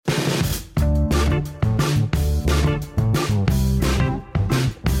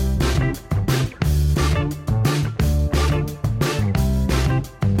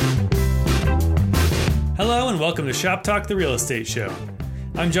welcome to Shop Talk, the Real Estate Show.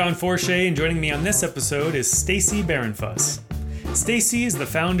 I'm John Forshey, and joining me on this episode is Stacy Barenfuss. Stacy is the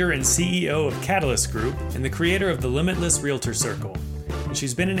founder and CEO of Catalyst Group and the creator of the Limitless Realtor Circle. And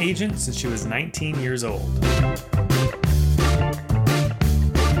she's been an agent since she was 19 years old.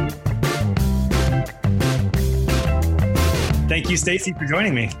 Thank you, Stacy, for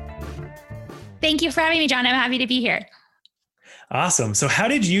joining me. Thank you for having me, John. I'm happy to be here. Awesome. So how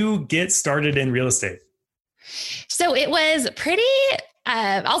did you get started in real estate? So it was pretty,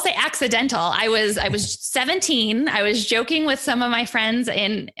 I'll say accidental. I was 17. I was joking with some of my friends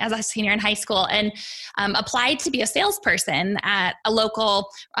as a senior in high school and applied to be a salesperson at a local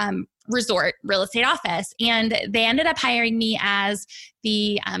resort real estate office. And they ended up hiring me as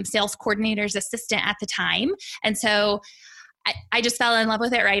the sales coordinator's assistant at the time. And so I just fell in love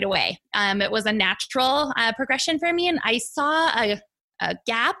with it right away. It was a natural progression for me. And I saw a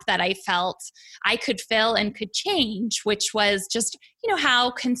gap that I felt I could fill and could change, which was just, how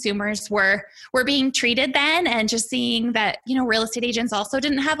consumers were being treated then, and just seeing that, real estate agents also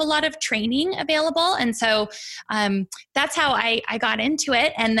didn't have a lot of training available. And so that's how I got into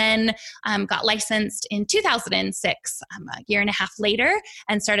it, and then got licensed in 2006, a year and a half later,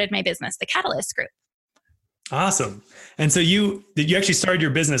 and started my business, the Catalyst Group. Awesome. And so you actually started your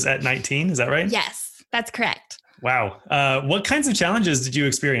business at 19, is that right? Yes, that's correct. Wow. What kinds of challenges did you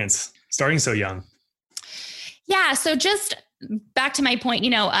experience starting so young? Yeah. So just back to my point,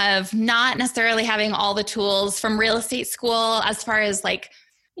 of not necessarily having all the tools from real estate school as far as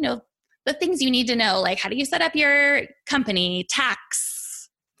the things you need to know, like how do you set up your company, tax,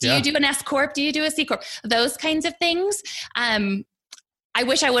 do you do an S Corp, do you do a C Corp, those kinds of things. I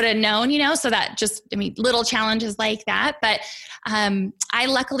wish I would have known, so that little challenges like that. But I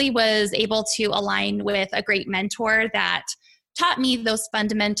luckily was able to align with a great mentor that taught me those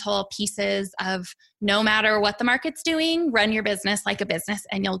fundamental pieces of no matter what the market's doing, run your business like a business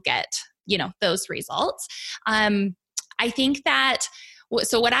and you'll get, those results. I think that,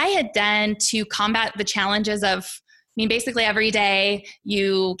 so what I had done to combat the challenges of, basically every day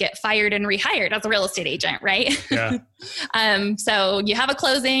you get fired and rehired as a real estate agent, right? Yeah. So you have a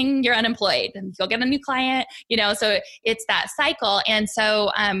closing, you're unemployed, and you'll get a new client, so it's that cycle. And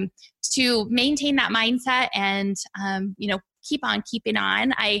so to maintain that mindset and, keep on keeping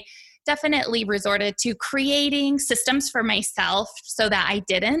on, I definitely resorted to creating systems for myself so that I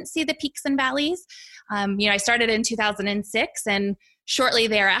didn't see the peaks and valleys. I started in 2006, and shortly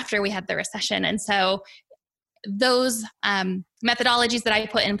thereafter we had the recession. And so those methodologies that I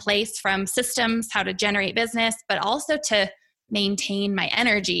put in place, from systems, how to generate business, but also to maintain my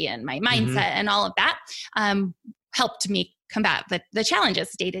energy and my mindset and all of that, helped me combat the challenges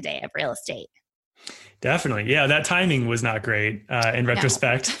day to day of real estate. Definitely. Yeah, that timing was not great in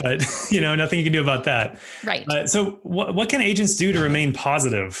retrospect, but nothing you can do about that. Right. So what can agents do to remain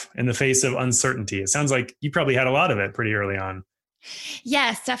positive in the face of uncertainty? It sounds like you probably had a lot of it pretty early on.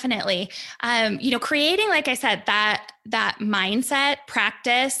 Yes, definitely. Creating, like I said, that mindset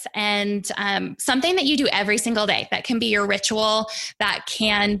practice, and something that you do every single day that can be your ritual, that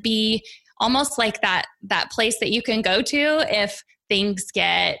can be almost like that place that you can go to if things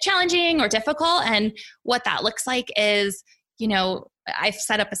get challenging or difficult. And what that looks like is, I've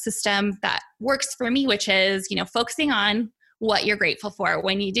set up a system that works for me, which is, focusing on what you're grateful for.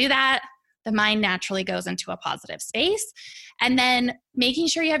 When you do that, the mind naturally goes into a positive space. And then making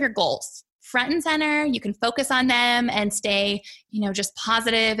sure you have your goals front and center, you can focus on them and stay, just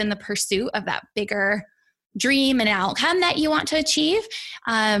positive in the pursuit of that bigger dream and outcome that you want to achieve.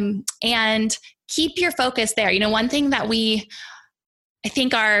 And keep your focus there. One thing that I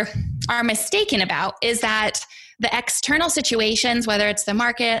think are mistaken about is that the external situations, whether it's the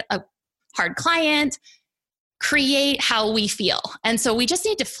market, a hard client, create how we feel. And so we just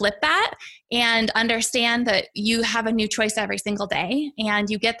need to flip that and understand that you have a new choice every single day, and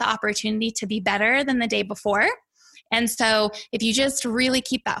you get the opportunity to be better than the day before. And so if you just really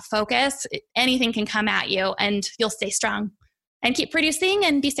keep that focus, anything can come at you and you'll stay strong and keep producing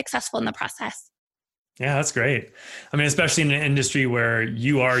and be successful in the process. Yeah, that's great. Especially in an industry where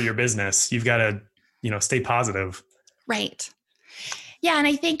you are your business, you've got to, stay positive. Right. Yeah. And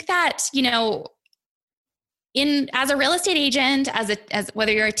I think that, as a real estate agent, as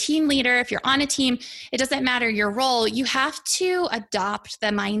whether you're a team leader, if you're on a team, it doesn't matter your role. You have to adopt the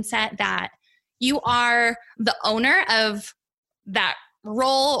mindset that you are the owner of that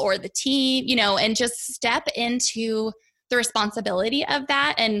role or the team, and just step into the responsibility of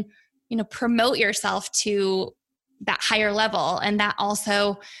that and, promote yourself to that higher level. And that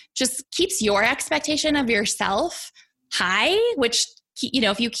also just keeps your expectation of yourself high, which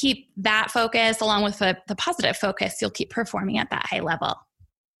if you keep that focus along with the positive focus, you'll keep performing at that high level.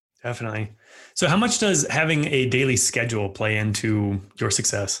 Definitely. So how much does having a daily schedule play into your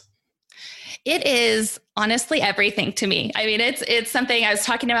success? It is honestly everything to me. I mean, it's something I was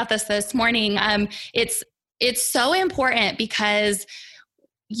talking about this morning. It's so important because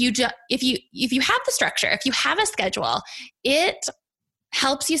if you have the structure, if you have a schedule, it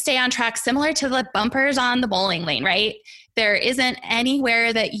helps you stay on track, similar to the bumpers on the bowling lane, right? There isn't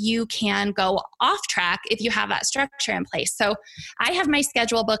anywhere that you can go off track if you have that structure in place. So I have my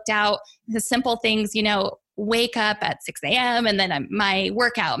schedule booked out, the simple things, wake up at 6 a.m. and then my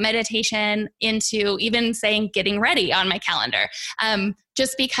workout, meditation, into even saying getting ready on my calendar.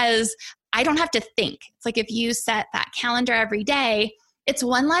 Just because I don't have to think. It's like if you set that calendar every day, it's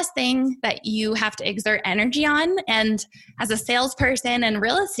one less thing that you have to exert energy on. And as a salesperson and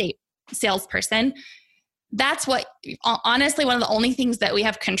real estate salesperson, that's what, honestly, one of the only things that we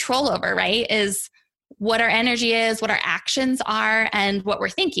have control over, right? Is what our energy is, what our actions are, and what we're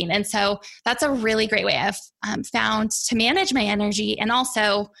thinking. And so that's a really great way I've found to manage my energy and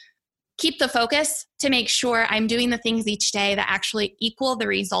also keep the focus to make sure I'm doing the things each day that actually equal the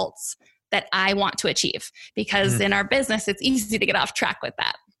results that I want to achieve. Because in our business, it's easy to get off track with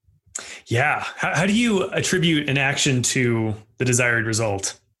that. Yeah. How do you attribute an action to the desired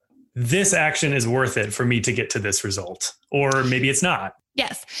result? This action is worth it for me to get to this result, or maybe it's not.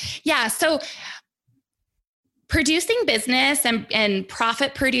 Yes. Yeah. So producing business and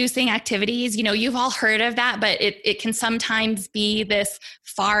profit producing activities, you've all heard of that, but it can sometimes be this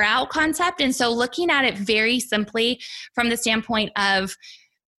far out concept. And so looking at it very simply from the standpoint of,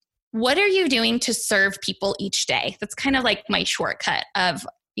 what are you doing to serve people each day? That's kind of like my shortcut of,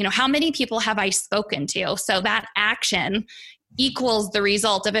 how many people have I spoken to? So that action equals the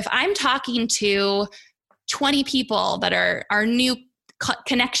result of, if I'm talking to 20 people that are new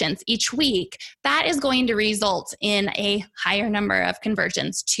connections each week, that is going to result in a higher number of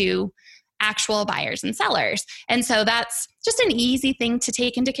conversions to actual buyers and sellers. And so that's just an easy thing to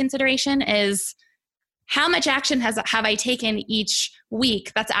take into consideration, is how much action have I taken each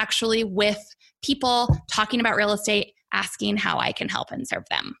week that's actually with people talking about real estate, asking how I can help and serve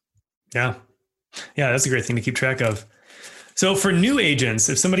them. Yeah. Yeah, that's a great thing to keep track of. So for new agents,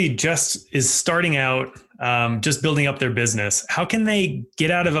 if somebody just is starting out, just building up their business, how can they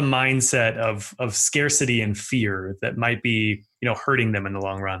get out of a mindset of scarcity and fear that might be, hurting them in the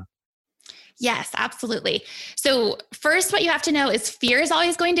long run? Yes, absolutely. So first, what you have to know is fear is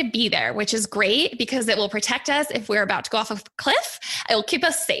always going to be there, which is great because it will protect us if we're about to go off a cliff. It will keep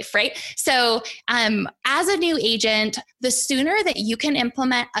us safe, right? So as a new agent, the sooner that you can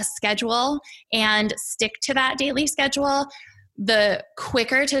implement a schedule and stick to that daily schedule, the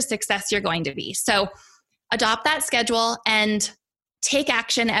quicker to success you're going to be. So adopt that schedule and take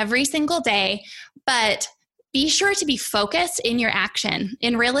action every single day, but be sure to be focused in your action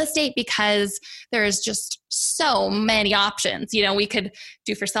in real estate, because there's just so many options. We could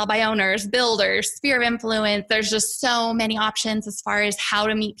do for sell by owners, builders, sphere of influence. There's just so many options as far as how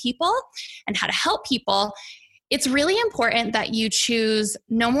to meet people and how to help people. It's really important that you choose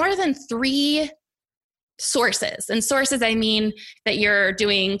no more than 3 sources. And sources, I mean that you're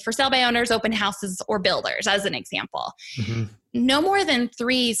doing for sale by owners, open houses, or builders, as an example. Mm-hmm. No more than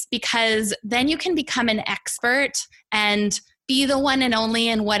 3, because then you can become an expert and be the one and only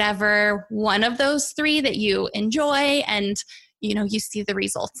in whatever one of those 3 that you enjoy and you see the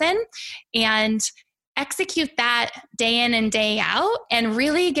results in, and execute that day in and day out, and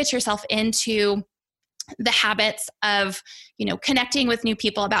really get yourself into the habits of connecting with new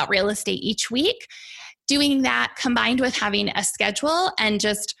people about real estate each week. Doing that combined with having a schedule and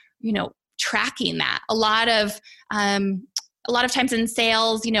just, tracking that. A lot of times in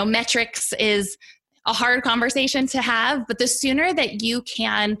sales, metrics is a hard conversation to have, but the sooner that you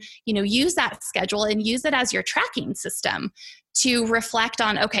can, use that schedule and use it as your tracking system to reflect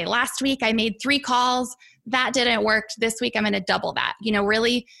on, okay, last week I made 3 calls, that didn't work. This week I'm going to double that.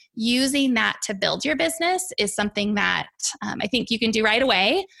 Really using that to build your business is something that I think you can do right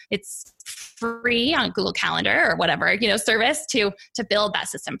away. It's free on Google Calendar or whatever, service to build that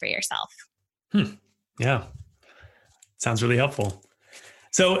system for yourself. Yeah. Sounds really helpful.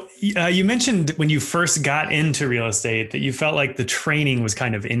 So you mentioned when you first got into real estate that you felt like the training was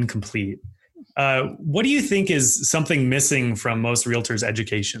kind of incomplete. What do you think is something missing from most realtors'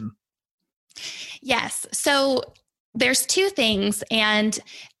 education? Yes. So there's 2 things, and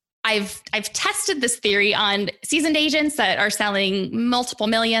I've tested this theory on seasoned agents that are selling multiple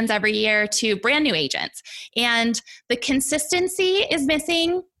millions every year to brand new agents. And the consistency is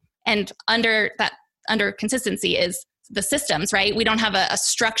missing, and under consistency is the systems, right? We don't have a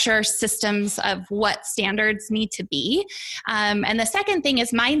structure, systems of what standards need to be. And the second thing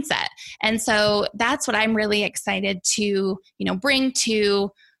is mindset. And so that's what I'm really excited to, bring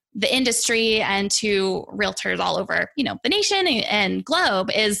to the industry and to realtors all over, the nation and globe,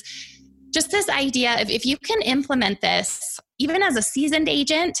 is just this idea of, if you can implement this, even as a seasoned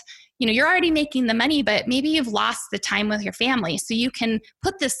agent, you're already making the money, but maybe you've lost the time with your family. So you can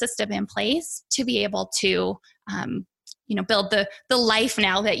put this system in place to be able to, build the life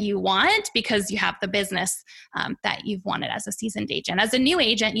now that you want, because you have the business that you've wanted as a seasoned agent. As a new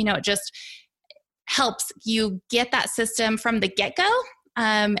agent, it just helps you get that system from the get-go.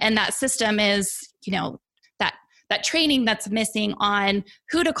 And that system is, that training that's missing on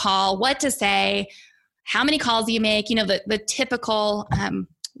who to call, what to say, how many calls you make, the typical,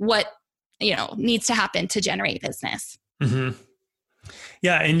 what, needs to happen to generate business. Mm-hmm.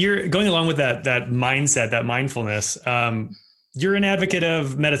 Yeah. And you're going along with that mindset, that mindfulness. You're an advocate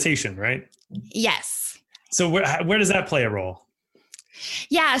of meditation, right? Yes. So where does that play a role?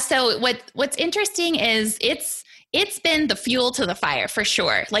 Yeah. So what's interesting is it's been the fuel to the fire for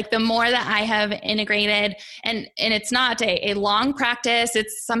sure. Like the more that I have integrated, and it's not a long practice,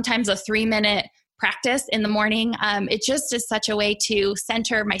 it's sometimes a 3-minute practice in the morning. It just is such a way to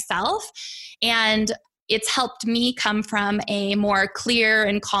center myself. And it's helped me come from a more clear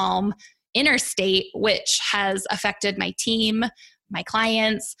and calm inner state, which has affected my team, my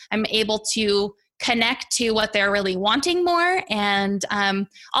clients. I'm able to connect to what they're really wanting more, and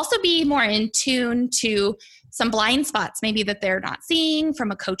also be more in tune to some blind spots maybe that they're not seeing from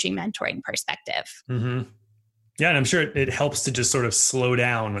a coaching, mentoring perspective. Mm-hmm. Yeah. And I'm sure it helps to just sort of slow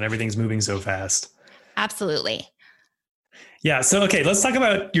down when everything's moving so fast. Absolutely. Yeah. So, okay, let's talk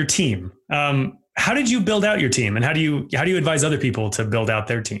about your team. How did you build out your team, and how do you advise other people to build out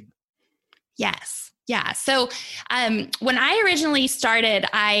their team? Yes. Yeah. So when I originally started,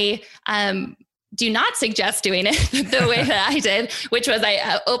 I do not suggest doing it the way that I did, which was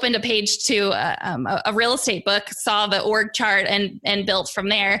I opened a page to a real estate book, saw the org chart and built from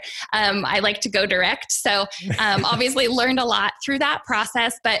there. I like to go direct. So obviously learned a lot through that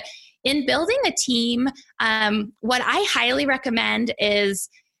process. But in building a team, what I highly recommend is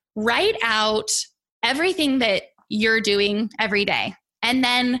write out everything that you're doing every day. And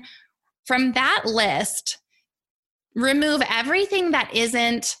then from that list, remove everything that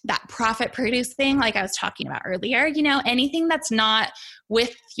isn't that profit producing, like I was talking about earlier, anything that's not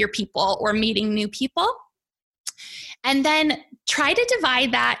with your people or meeting new people. And then try to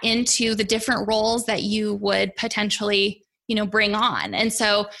divide that into the different roles that you would potentially, bring on. And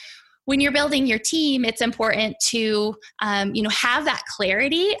so when you're building your team, it's important to, have that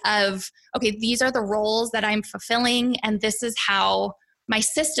clarity of, okay, these are the roles that I'm fulfilling, and this is how my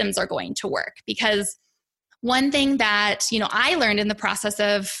systems are going to work. Because one thing that, I learned in the process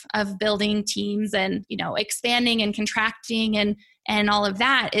of building teams and, expanding and contracting and all of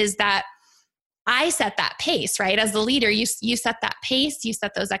that is that I set that pace, right? As the leader, you set that pace, you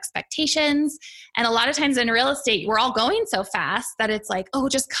set those expectations. And a lot of times in real estate, we're all going so fast that it's like, oh,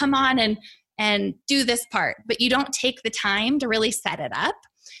 just come on and do this part. But you don't take the time to really set it up.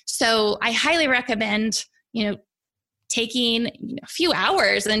 So I highly recommend, taking a few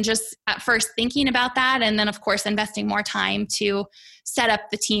hours and just at first thinking about that. And then of course, investing more time to set up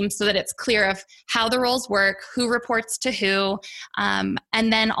the team so that it's clear of how the roles work, who reports to who. And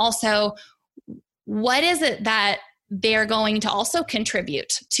then also, what is it that they're going to also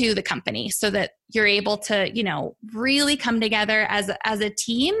contribute to the company so that you're able to, really come together as a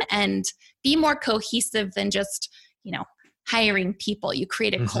team and be more cohesive than just, hiring people. You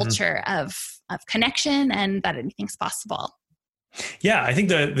create a culture of connection and that anything's possible. Yeah, I think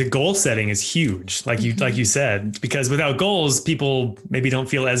the goal setting is huge, like you said, because without goals, people maybe don't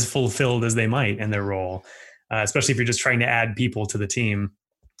feel as fulfilled as they might in their role, especially if you're just trying to add people to the team.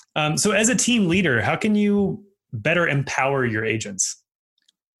 So as a team leader, how can you better empower your agents?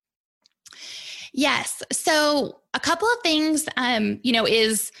 Yes. So a couple of things,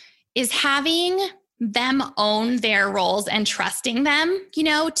 is having them own their roles and trusting them,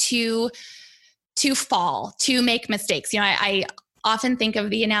 to fall, to make mistakes. I often think of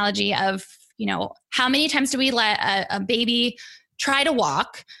the analogy of, how many times do we let a baby try to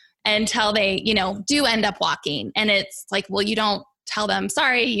walk until they, do end up walking? And it's like, well, you don't tell them,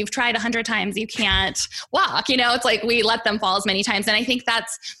 sorry, you've tried 100 times, you can't walk. It's like we let them fall as many times. And I think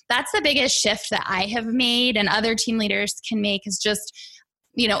that's the biggest shift that I have made and other team leaders can make is just,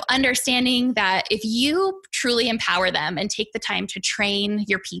 understanding that if you truly empower them and take the time to train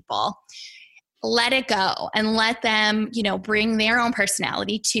your people, let it go and let them, bring their own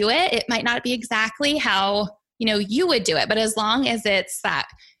personality to it. It might not be exactly how, you would do it. But as long as it's that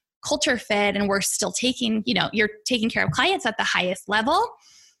culture fit and we're still taking, you're taking care of clients at the highest level,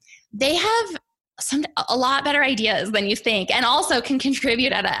 they have a lot better ideas than you think, and also can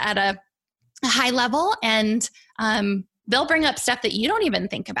contribute at a high level. And they'll bring up stuff that you don't even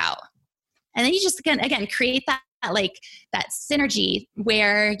think about. And then you just, again, create that synergy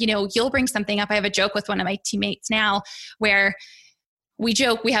where, you'll bring something up. I have a joke with one of my teammates now where we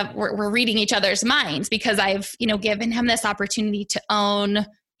joke, we're reading each other's minds, because I've, given him this opportunity to own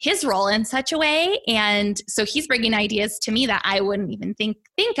his role in such a way. And so he's bringing ideas to me that I wouldn't even think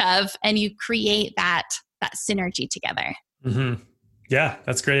of. And you create that synergy together. Mm-hmm. Yeah,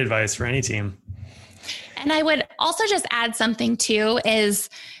 that's great advice for any team. And I would also just add something too, is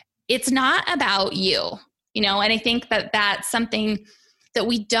it's not about you, and I think that that's something that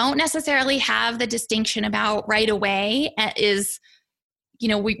we don't necessarily have the distinction about right away is,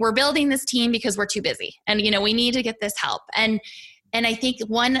 we're building this team because we're too busy and, we need to get this help. And I think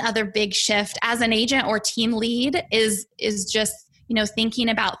one other big shift as an agent or team lead is just, thinking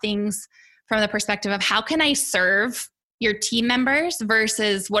about things from the perspective of how can I serve your team members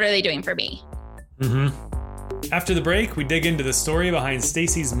versus what are they doing for me? Mm-hmm. After the break, we dig into the story behind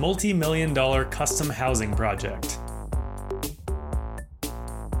Stacy's multi-million-dollar custom housing project.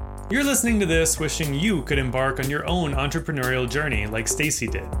 You're listening to this wishing you could embark on your own entrepreneurial journey like Stacy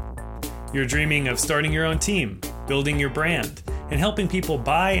did. You're dreaming of starting your own team, building your brand, and helping people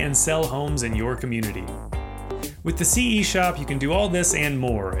buy and sell homes in your community. With the CE Shop, you can do all this and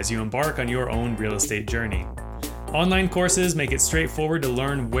more as you embark on your own real estate journey. Online courses make it straightforward to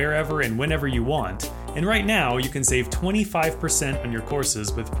learn wherever and whenever you want, and right now you can save 25% on your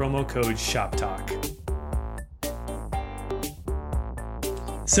courses with promo code SHOPTALK.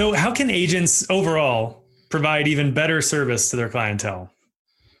 So how can agents overall provide even better service to their clientele?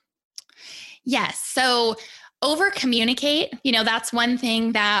 Yes. So over communicate, that's one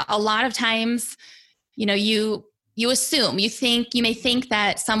thing that a lot of times, you assume, you may think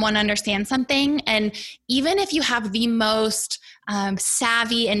that someone understands something. And even if you have the most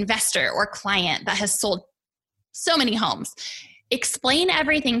savvy investor or client that has sold so many homes, explain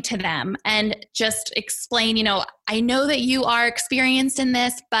everything to them and just explain, I know that you are experienced in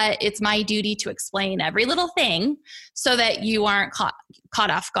this, but it's my duty to explain every little thing so that you aren't caught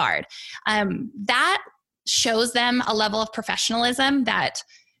off guard. That shows them a level of professionalism that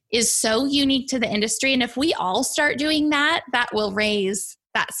is so unique to the industry. And if we all start doing that, that will raise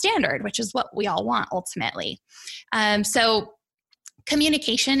that standard, which is what we all want ultimately. So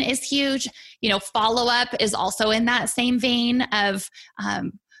communication is huge. Follow-up is also in that same vein of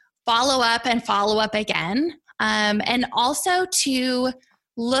follow up and follow up again. And also to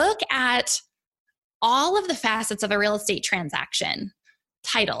look at all of the facets of a real estate transaction.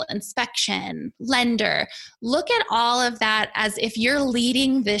 Title, inspection, lender. Look at all of that as if you're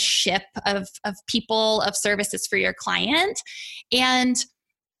leading this ship of people, of services for your client. And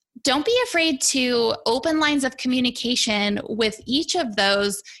don't be afraid to open lines of communication with each of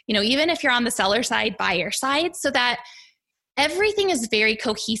those, even if you're on the seller side, buyer side, so that everything is very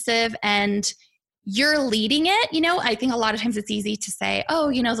cohesive and you're leading it. I think a lot of times it's easy to say,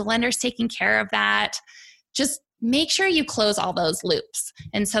 oh, the lender's taking care of that. Just make sure you close all those loops.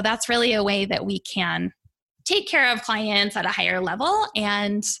 And so that's really a way that we can take care of clients at a higher level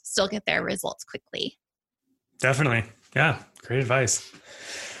and still get their results quickly. Definitely. Yeah. Great advice.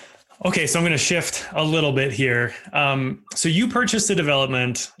 Okay. So I'm going to shift a little bit here. So you purchased a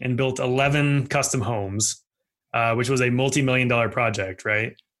development and built 11 custom homes, which was a multi-million-dollar project,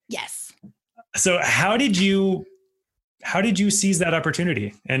 right? Yes. So how did you seize that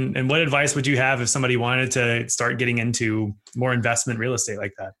opportunity? And what advice would you have if somebody wanted to start getting into more investment real estate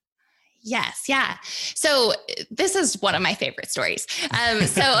like that? Yes. Yeah. So this is one of my favorite stories.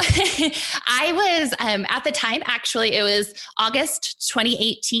 So I was, at the time, actually, it was August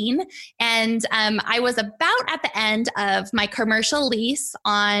 2018. And I was about at the end of my commercial lease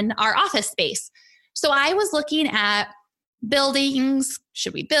on our office space. So I was looking at buildings,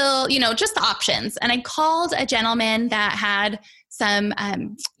 should we build, just the options. And I called a gentleman that had some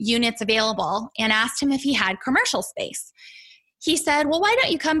units available and asked him if he had commercial space. He said, well, why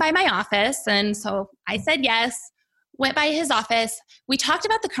don't you come by my office? And so I said yes, went by his office. We talked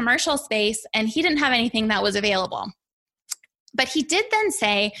about the commercial space and he didn't have anything that was available. But he did then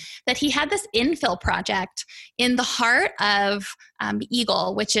say that he had this infill project in the heart of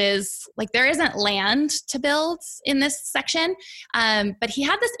Eagle, which is like there isn't land to build in this section. But he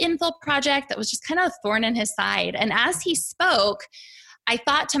had this infill project that was just kind of a thorn in his side. And as he spoke, I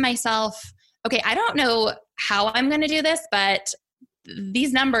thought to myself, okay, I don't know how I'm going to do this, but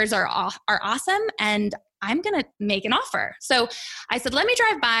these numbers are awesome. And I'm going to make an offer. So I said, let me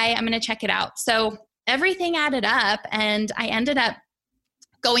drive by. I'm going to check it out. So everything added up, and I ended up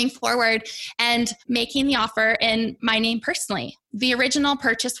going forward and making the offer in my name personally. The original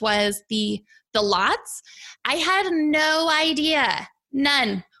purchase was the lots. I had no idea,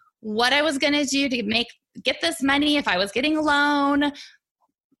 none, what I was going to do to get this money. If I was getting a loan,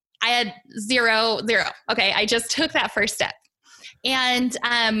 I had zero. Okay. I just took that first step. And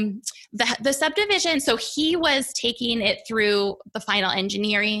the subdivision, so he was taking it through the final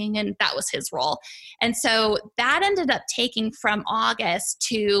engineering, and that was his role. And so that ended up taking from August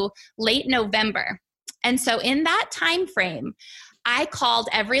to late November. And so in that time frame, I called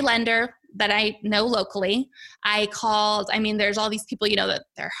every lender that I know locally. There's all these people, that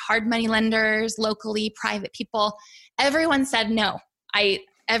they're hard money lenders, locally, private people. Everyone said no.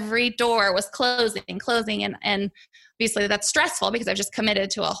 Every door was closing, and obviously that's stressful because I've just committed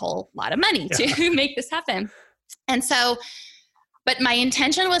to a whole lot of money to make this happen. And so, but my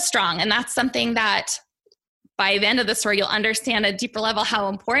intention was strong. And that's something that by the end of the story, you'll understand at a deeper level how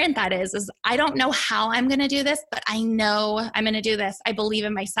important that is I don't know how I'm going to do this, but I know I'm going to do this. I believe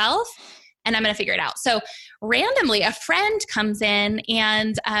in myself, and I'm going to figure it out. So randomly, a friend comes in,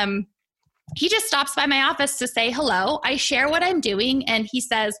 and he just stops by my office to say hello. I share what I'm doing, and he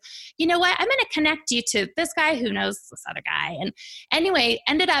says, you know what, I'm going to connect you to this guy who knows this other guy. And anyway,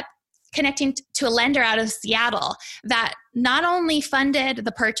 ended up connecting to a lender out of Seattle that not only funded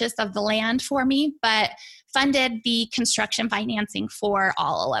the purchase of the land for me, but funded the construction financing for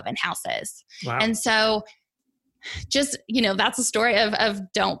all 11 houses. Wow. And so just, that's a story of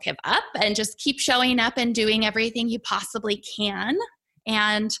don't give up, and just keep showing up and doing everything you possibly can.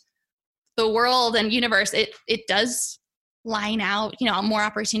 And the world and universe, it does line out, more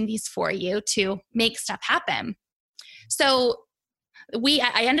opportunities for you to make stuff happen. So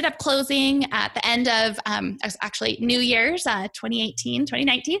I ended up closing at the end of, actually New Year's,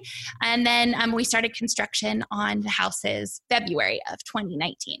 2019. And then we started construction on the houses February of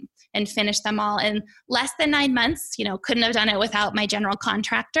 2019 and finished them all in less than 9 months. Couldn't have done it without my general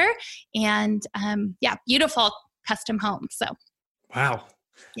contractor, and beautiful custom home. So. Wow.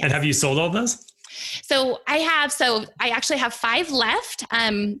 Yes. And have you sold all those? So I actually have 5 left.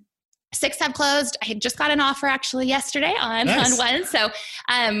 6 have closed. I had just got an offer actually yesterday on one. So,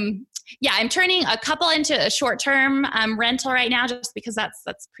 I'm turning a couple into a short-term rental right now, just because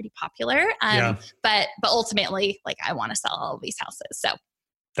that's pretty popular. But ultimately, I want to sell all of these houses. So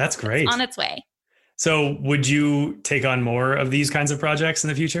that's great. It's on its way. So would you take on more of these kinds of projects in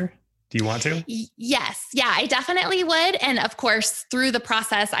the future? Do you want to? Yes. Yeah, I definitely would. And of course, through the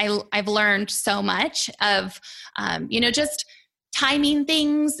process, I've learned so much of, just timing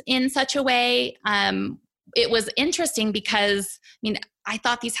things in such a way. It was interesting because, I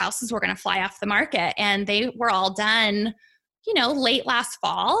thought these houses were going to fly off the market, and they were all done, late last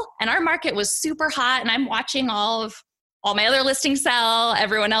fall. And our market was super hot, and I'm watching all my other listings sell,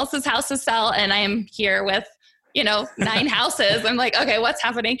 everyone else's houses sell, and I am here with 9 houses. I'm like, okay, what's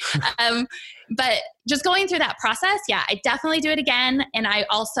happening? But just going through that process, I definitely do it again. And I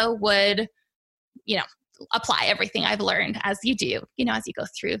also would, apply everything I've learned as you do, as you go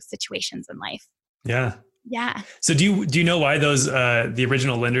through situations in life. Yeah. Yeah. So do you know why those, the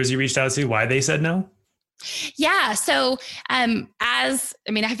original lenders you reached out to, why they said no? Yeah. So, I've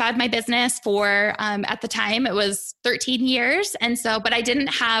had my business for, at the time it was 13 years. And so, but I didn't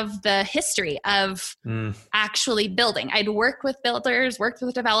have the history of actually building. I'd worked with builders, worked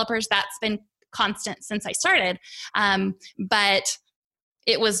with developers. That's been constant since I started. But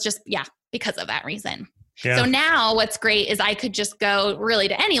it was just, because of that reason. Yeah. So now what's great is I could just go really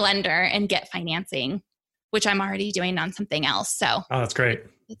to any lender and get financing, which I'm already doing on something else. So that's great.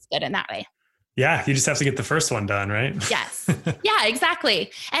 It's good in that way. Yeah, you just have to get the first one done, right? Yes. Yeah,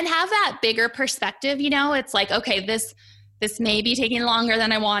 exactly. And have that bigger perspective, it's like, okay, this may be taking longer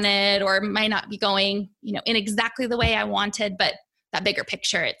than I wanted, or might not be going, in exactly the way I wanted, but that bigger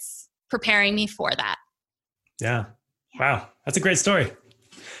picture, it's preparing me for that. Yeah. Wow. That's a great story.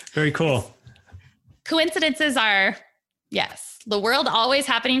 Very cool. Coincidences are, yes, the world always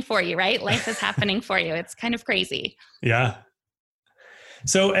happening for you, right? Life is happening for you. It's kind of crazy. Yeah.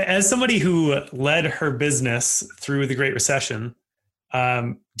 So as somebody who led her business through the Great Recession,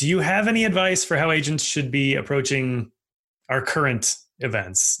 do you have any advice for how agents should be approaching our current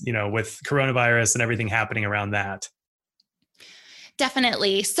events, with coronavirus and everything happening around that?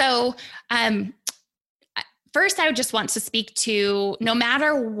 Definitely. So, first, I would just want to speak to, no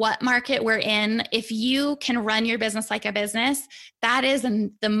matter what market we're in, if you can run your business like a business, that is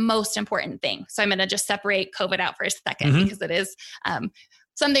the most important thing. So I'm going to just separate COVID out for a second because it is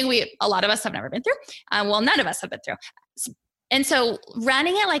something a lot of us have never been through. Well, none of us have been through. And so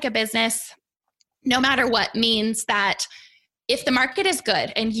running it like a business, no matter what, means that if the market is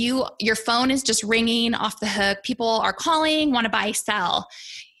good and your phone is just ringing off the hook, people are calling, want to buy, sell,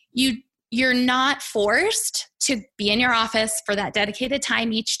 you're not forced to be in your office for that dedicated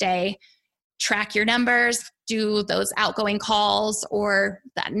time each day, track your numbers, do those outgoing calls or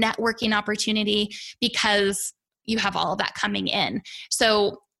that networking opportunity, because you have all of that coming in.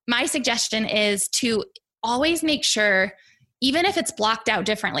 So my suggestion is to always make sure, even if it's blocked out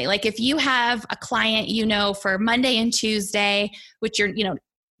differently, like if you have a client, for Monday and Tuesday, which you're,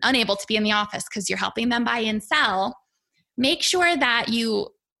 unable to be in the office because you're helping them buy and sell, make sure that you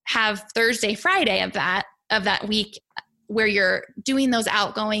have Thursday, Friday of that week where you're doing those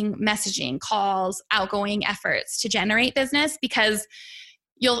outgoing messaging calls, outgoing efforts to generate business, because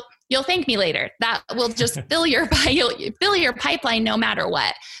you'll thank me later. That will just fill your pipeline no matter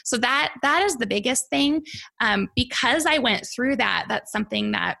what. So that is the biggest thing. Because I went through that, that's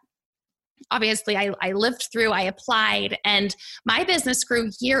something that obviously I lived through, I applied, and my business grew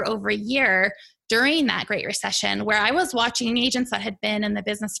year over year during that Great Recession, where I was watching agents that had been in the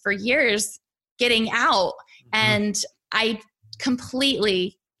business for years getting out. And I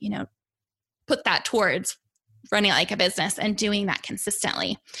completely, put that towards running like a business and doing that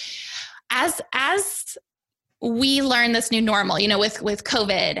consistently. As we learn this new normal, with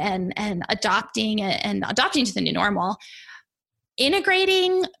COVID and adopting to the new normal,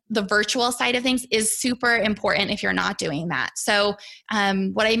 integrating the virtual side of things is super important if you're not doing that. So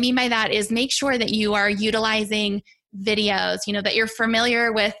what I mean by that is make sure that you are utilizing videos, that you're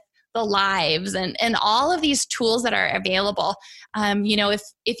familiar with the lives and all of these tools that are available.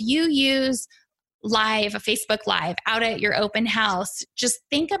 If you use live, a Facebook Live out at your open house, just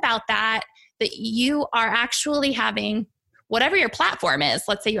think about that you are actually having whatever your platform is.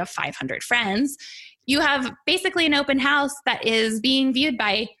 Let's say you have 500 friends. You have basically an open house that is being viewed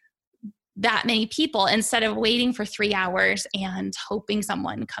by that many people instead of waiting for 3 hours and hoping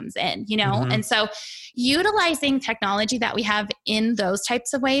someone comes in, And so utilizing technology that we have in those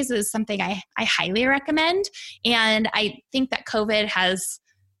types of ways is something I highly recommend. And I think that COVID has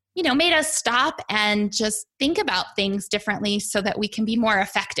made us stop and just think about things differently so that we can be more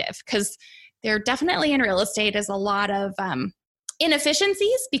effective, because there definitely in real estate is a lot of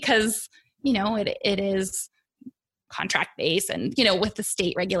inefficiencies because, it is contract based and, with the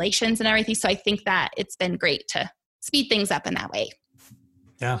state regulations and everything. So I think that it's been great to speed things up in that way.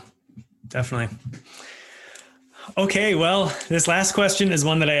 Yeah, definitely. Okay. Well, this last question is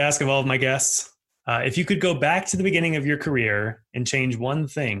one that I ask of all of my guests. If you could go back to the beginning of your career and change one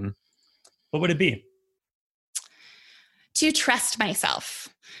thing, what would it be? To trust myself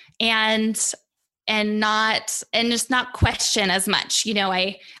and just not question as much.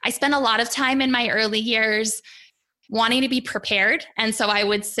 I spent a lot of time in my early years wanting to be prepared. And so I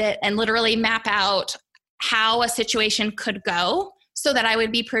would sit and literally map out how a situation could go so that I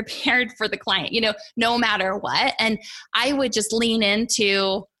would be prepared for the client, no matter what. And I would just lean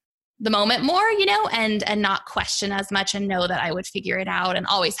into the moment more, and not question as much and know that I would figure it out and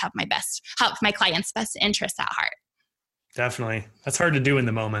always have my client's best interests at heart. Definitely. That's hard to do in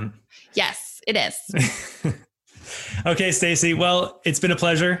the moment. Yes, it is. Okay, Stacy. Well, it's been a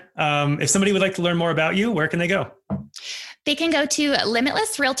pleasure. If somebody would like to learn more about you, where can they go? They can go to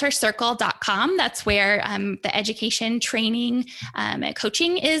limitlessrealtorcircle.com. That's where the education, training, and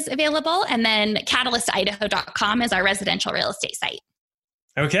coaching is available. And then catalystidaho.com is our residential real estate site.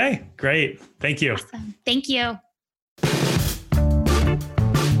 Okay, great. Thank you. Awesome. Thank you.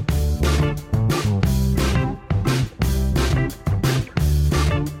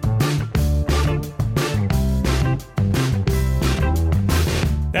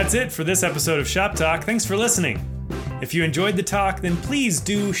 That's it for this episode of Shop Talk. Thanks for listening. If you enjoyed the talk, then please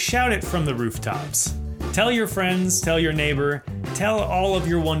do shout it from the rooftops. Tell your friends, tell your neighbor, tell all of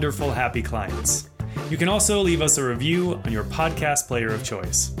your wonderful, happy clients. You can also leave us a review on your podcast player of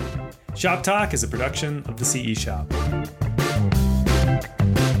choice. Shop Talk is a production of the CE Shop.